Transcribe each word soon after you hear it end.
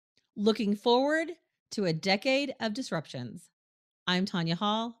Looking forward to a decade of disruptions. I'm Tanya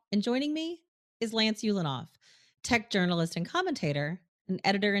Hall, and joining me is Lance Ulanoff, tech journalist and commentator, and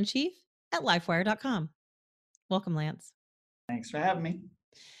editor in chief at LifeWire.com. Welcome, Lance. Thanks for having me.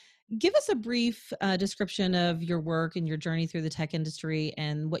 Give us a brief description of your work and your journey through the tech industry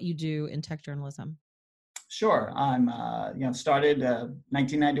and what you do in tech journalism. Sure. I'm, started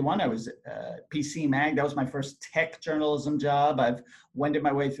 1991. I was PC Mag. That was my first tech journalism job. I've wended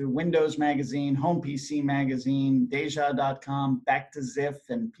my way through Windows Magazine, Home PC Magazine, Deja.com, back to Ziff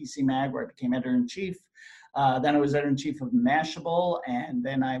and PC Mag, where I became editor-in-chief. Then I was editor-in-chief of Mashable, and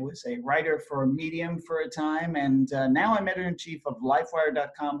then I was a writer for Medium for a time. And now I'm editor-in-chief of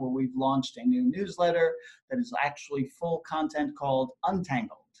LifeWire.com, where we've launched a new newsletter that is actually full content called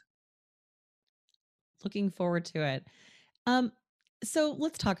Untangled. Looking forward to it. Um, so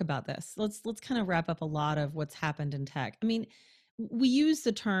let's talk about this. Let's kind of wrap up a lot of what's happened in tech. I mean, we use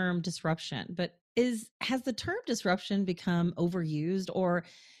the term disruption, but has the term disruption become overused, or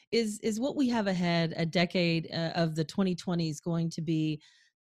is what we have ahead a decade of the 2020s going to be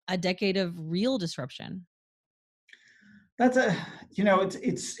a decade of real disruption? That's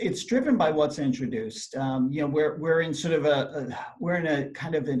it's driven by what's introduced. We're in sort of we're in a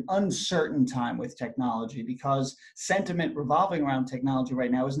kind of an uncertain time with technology because sentiment revolving around technology right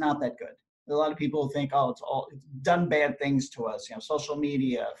now is not that good. A lot of people think, oh, it's done bad things to us. Social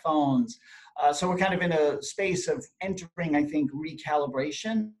media, phones. So we're kind of in a space of entering, I think,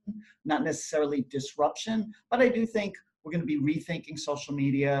 recalibration, not necessarily disruption. But I do think we're going to be rethinking social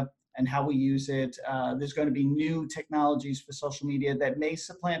media and how we use it. There's going to be new technologies for social media that may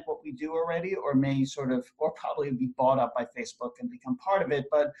supplant what we do already, or may or probably be bought up by Facebook and become part of it.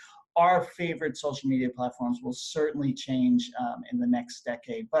 But our favorite social media platforms will certainly change in the next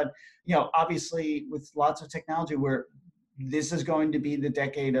decade. But obviously, with lots of technology, this is going to be the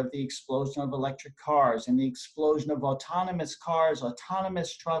decade of the explosion of electric cars and the explosion of autonomous cars,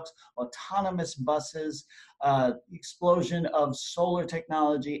 autonomous trucks, autonomous buses, explosion of solar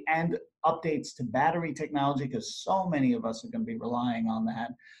technology and updates to battery technology, because so many of us are going to be relying on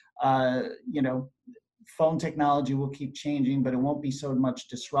that. Uh, you know, Phone technology will keep changing, but it won't be so much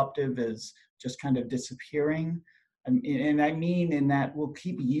disruptive as just kind of disappearing. And I mean in that we'll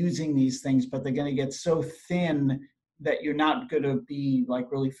keep using these things, but they're going to get so thin that you're not going to be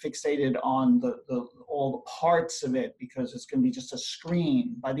like really fixated on the all the parts of it, because it's going to be just a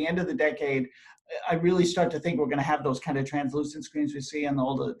screen. By the end of the decade, I really start to think we're going to have those kind of translucent screens we see on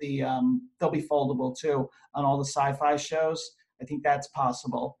all they'll be foldable too on all the sci-fi shows. I think that's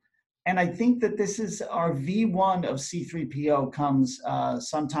possible. And I think that this is our V1 of C3PO comes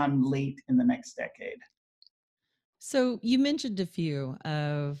sometime late in the next decade. So you mentioned a few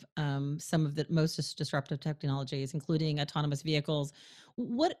of some of the most disruptive technologies, including autonomous vehicles.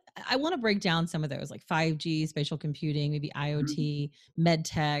 What I want to break down some of those, like 5G, spatial computing, maybe Mhm. IoT, med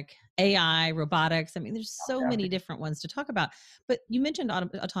tech, AI, robotics. I mean, there's so Yeah. many different ones to talk about. But you mentioned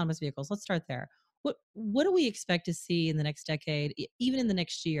autonomous vehicles. Let's start there. What do we expect to see in the next decade, even in the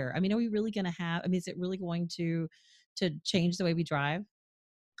next year? I mean, are we really going to have? I mean, is it really going to change the way we drive?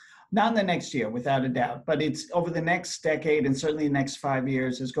 Not in the next year, without a doubt, but it's over the next decade and certainly the next 5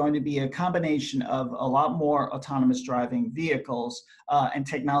 years is going to be a combination of a lot more autonomous driving vehicles and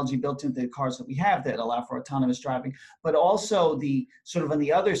technology built into the cars that we have that allow for autonomous driving, but also the sort of on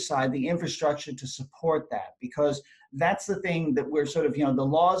the other side, the infrastructure to support that, because that's the thing that we're sort of, the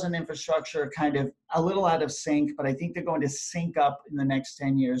laws and infrastructure are kind of a little out of sync, but I think they're going to sync up in the next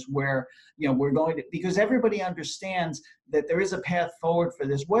 10 years where, we're going to, because everybody understands that there is a path forward for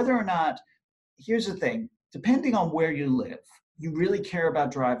this, whether or not, here's the thing, depending on where you live, you really care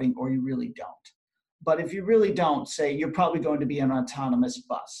about driving or you really don't. But if you really don't, say you're probably going to be an autonomous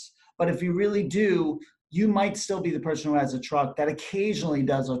bus. But if you really do, you might still be the person who has a truck that occasionally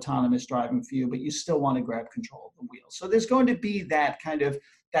does autonomous driving for you, but you still want to grab control of the wheel. So there's going to be that kind of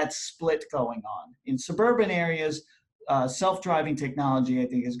that split going on. In suburban areas, self-driving technology, I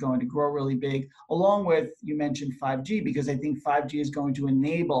think, is going to grow really big, along with, you mentioned 5G, because I think 5G is going to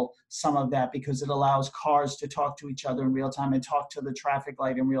enable some of that, because it allows cars to talk to each other in real time and talk to the traffic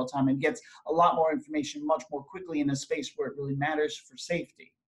light in real time and gets a lot more information much more quickly in a space where it really matters for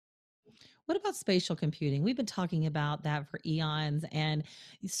safety. What about spatial computing? We've been talking about that for eons, and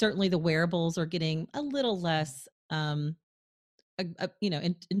certainly the wearables are getting a little less,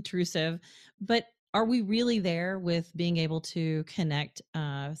 intrusive. But are we really there with being able to connect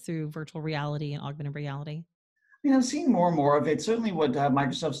through virtual reality and augmented reality? I'm seeing more and more of it. Certainly, what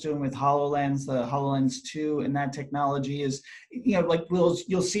Microsoft's doing with HoloLens, the HoloLens 2, and that technology is, like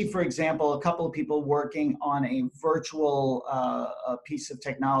you'll see, for example, a couple of people working on a virtual a piece of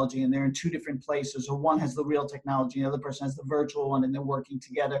technology, and they're in two different places. Or one has the real technology, and the other person has the virtual one, and they're working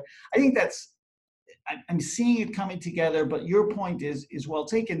together. I think I'm seeing it coming together. But your point is well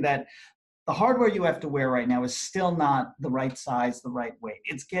taken, that the hardware you have to wear right now is still not the right size, the right weight.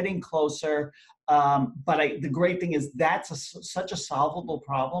 It's getting closer. But the great thing is that's such a solvable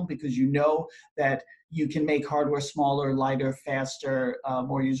problem, because that you can make hardware smaller, lighter, faster,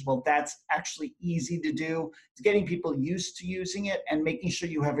 more usable. That's actually easy to do. It's getting people used to using it and making sure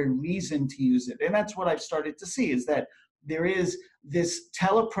you have a reason to use it. And that's what I've started to see, is that there is this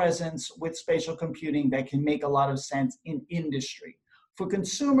telepresence with spatial computing that can make a lot of sense in industry. For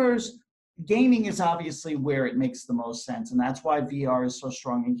consumers, gaming is obviously where it makes the most sense, and that's why VR is so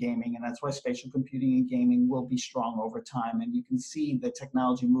strong in gaming, and that's why spatial computing in gaming will be strong over time, and you can see the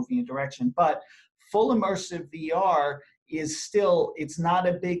technology moving in direction. But full immersive VR is still, it's not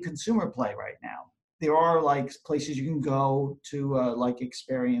a big consumer play right now. There are like places you can go to like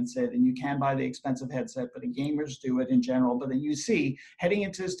experience it, and you can buy the expensive headset, but the gamers do it in general. But then you see, heading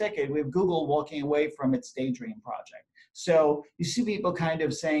into this decade, we have Google walking away from its Daydream project. So you see people kind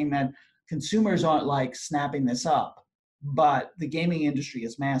of saying that consumers aren't like snapping this up, but the gaming industry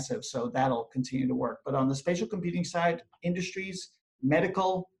is massive, so that'll continue to work. But on the spatial computing side, industries,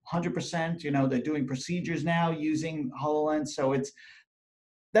 medical, 100%, they're doing procedures now using HoloLens, so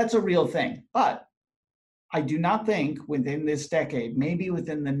that's a real thing. But I do not think within this decade, maybe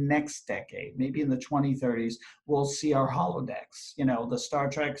within the next decade, maybe in the 2030s, we'll see our holodecks, the Star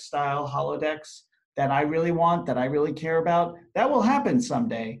Trek style holodecks that I really want, that I really care about. That will happen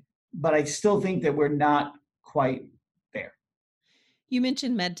someday, but I still think that we're not quite there. You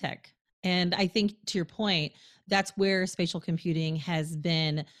mentioned medtech, and I think to your point, that's where spatial computing has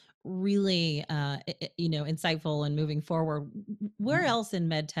been really, insightful and moving forward. Where Mhm. else in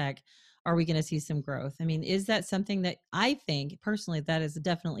medtech are we going to see some growth? I mean, is that something that I think personally that is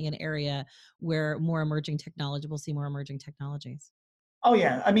definitely an area where more emerging technology, we'll see more emerging technologies? Oh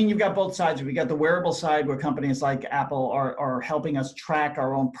yeah, I mean you've got both sides. We got the wearable side where companies like Apple are helping us track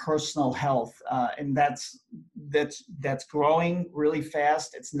our own personal health, and that's growing really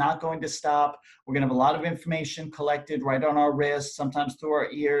fast. It's not going to stop. We're going to have a lot of information collected right on our wrists, sometimes through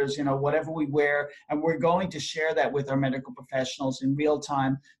our ears, whatever we wear, and we're going to share that with our medical professionals in real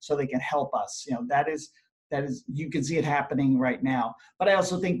time so they can help us. That is you can see it happening right now. But I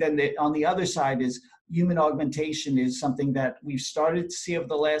also think that on the other side is human augmentation is something that we've started to see over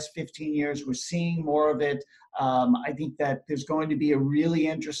the last 15 years. We're seeing more of it. I think that there's going to be a really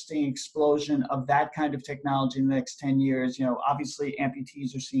interesting explosion of that kind of technology in the next 10 years. Obviously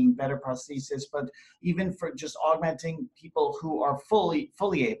amputees are seeing better prosthesis, but even for just augmenting people who are fully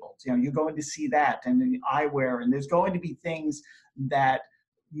able, you're going to see that, and the eyewear, and there's going to be things that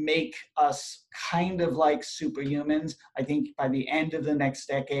make us kind of like superhumans. I think by the end of the next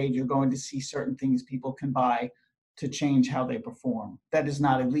decade, you're going to see certain things people can buy to change how they perform. That is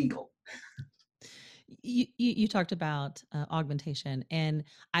not illegal. You talked about augmentation, and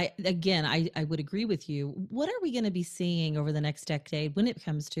I would agree with you. What are we going to be seeing over the next decade when it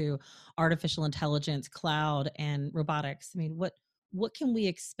comes to artificial intelligence, cloud, and robotics? I mean, what can we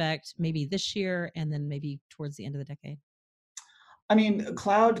expect maybe this year and then maybe towards the end of the decade? I mean,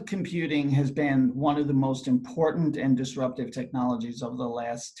 cloud computing has been one of the most important and disruptive technologies over the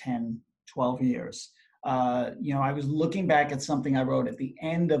last 10, 12 years. I was looking back at something I wrote at the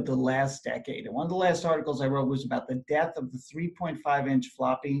end of the last decade. And one of the last articles I wrote was about the death of the 3.5-inch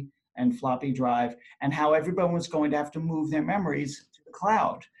floppy and floppy drive, and how everyone was going to have to move their memories to the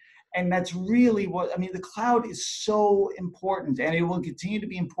cloud. And that's really what I mean. The cloud is so important, and it will continue to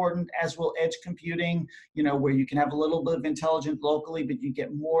be important, as will edge computing, where you can have a little bit of intelligence locally, but you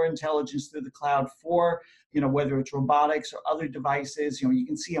get more intelligence through the cloud for, whether it's robotics or other devices. You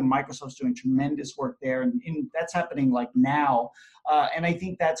can see Microsoft's doing tremendous work there, and that's happening like now. And I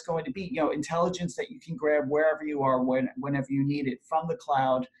think that's going to be, intelligence that you can grab wherever you are, whenever you need it, from the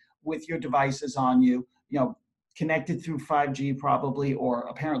cloud with your devices on you. Connected through 5G probably, or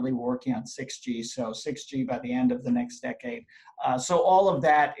apparently we're working on 6G, so 6G by the end of the next decade. So all of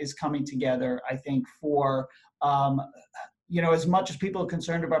that is coming together, I think, for, as much as people are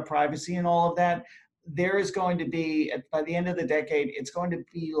concerned about privacy and all of that, there is going to be, by the end of the decade, it's going to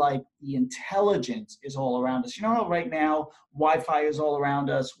be like the intelligence is all around us. You know how right now Wi-Fi is all around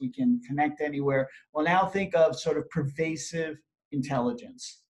us, we can connect anywhere. Well, now think of sort of pervasive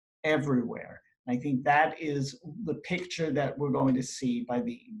intelligence everywhere. I think that is the picture that we're going to see by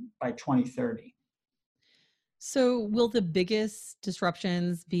 2030. So, will the biggest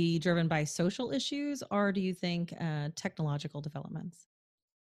disruptions be driven by social issues, or do you think technological developments?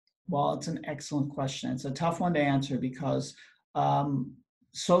 Well, it's an excellent question. It's a tough one to answer because um,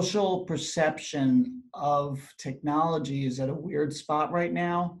 social perception of technology is at a weird spot right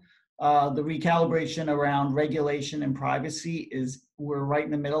now. The recalibration around regulation and privacy is, we're right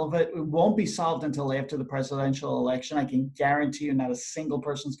in the middle of it. It won't be solved until after the presidential election. I can guarantee you not a single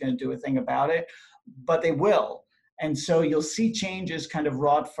person's going to do a thing about it, but they will. And so you'll see changes kind of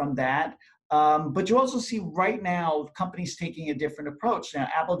wrought from that. But you also see right now companies taking a different approach. Now,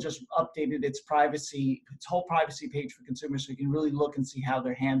 Apple just updated its whole privacy page for consumers, so you can really look and see how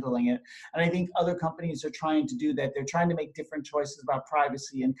they're handling it. And I think other companies are trying to do that. They're trying to make different choices about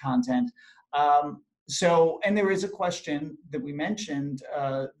privacy and content. And there is a question that we mentioned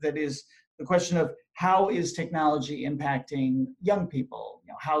that is the question of how is technology impacting young people?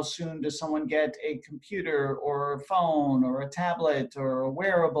 How soon does someone get a computer or a phone or a tablet or a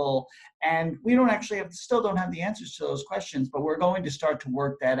wearable? And we don't actually still don't have the answers to those questions, but we're going to start to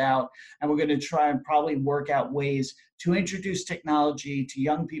work that out. And we're going to try and probably work out ways to introduce technology to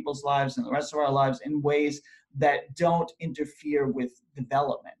young people's lives and the rest of our lives in ways that don't interfere with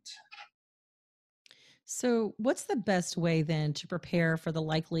development. So, what's the best way then to prepare for the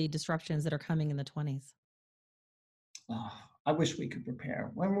likely disruptions that are coming in the 20s? Oh, I wish we could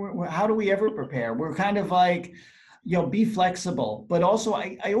prepare. How do we ever prepare? We're kind of like, be flexible. But also,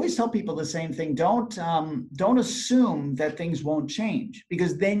 I always tell people the same thing. Don't assume that things won't change,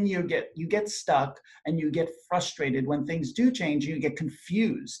 because then you get stuck and you get frustrated when things do change. You get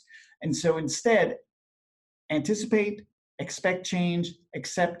confused, and so instead, anticipate, expect change,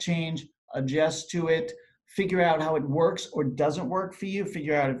 accept change, adjust to it, figure out how it works or doesn't work for you,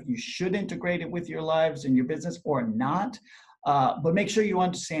 figure out if you should integrate it with your lives and your business or not. But make sure you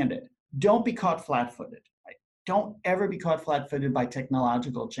understand it. Don't be caught flat footed. Right? Don't ever be caught flat footed by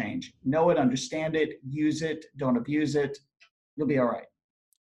technological change. Know it, understand it, use it, don't abuse it. You'll be all right.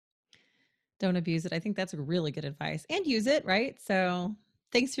 Don't abuse it. I think that's really good advice, and use it, right? So,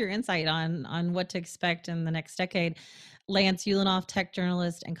 thanks for your insight on what to expect in the next decade. Lance Ulanoff, tech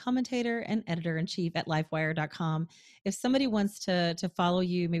journalist and commentator and editor in chief at livewire.com. If somebody wants to follow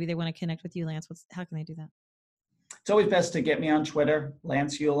you, maybe they want to connect with you, Lance, how can they do that? It's always best to get me on Twitter,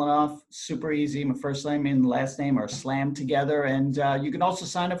 Lance Ulanoff. Super easy. My first name and last name are slammed together. And you can also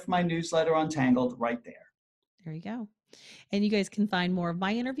sign up for my newsletter on Tangled right there. There you go. And you guys can find more of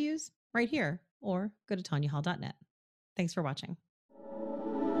my interviews right here or go to tanyahall.net. Thanks for watching.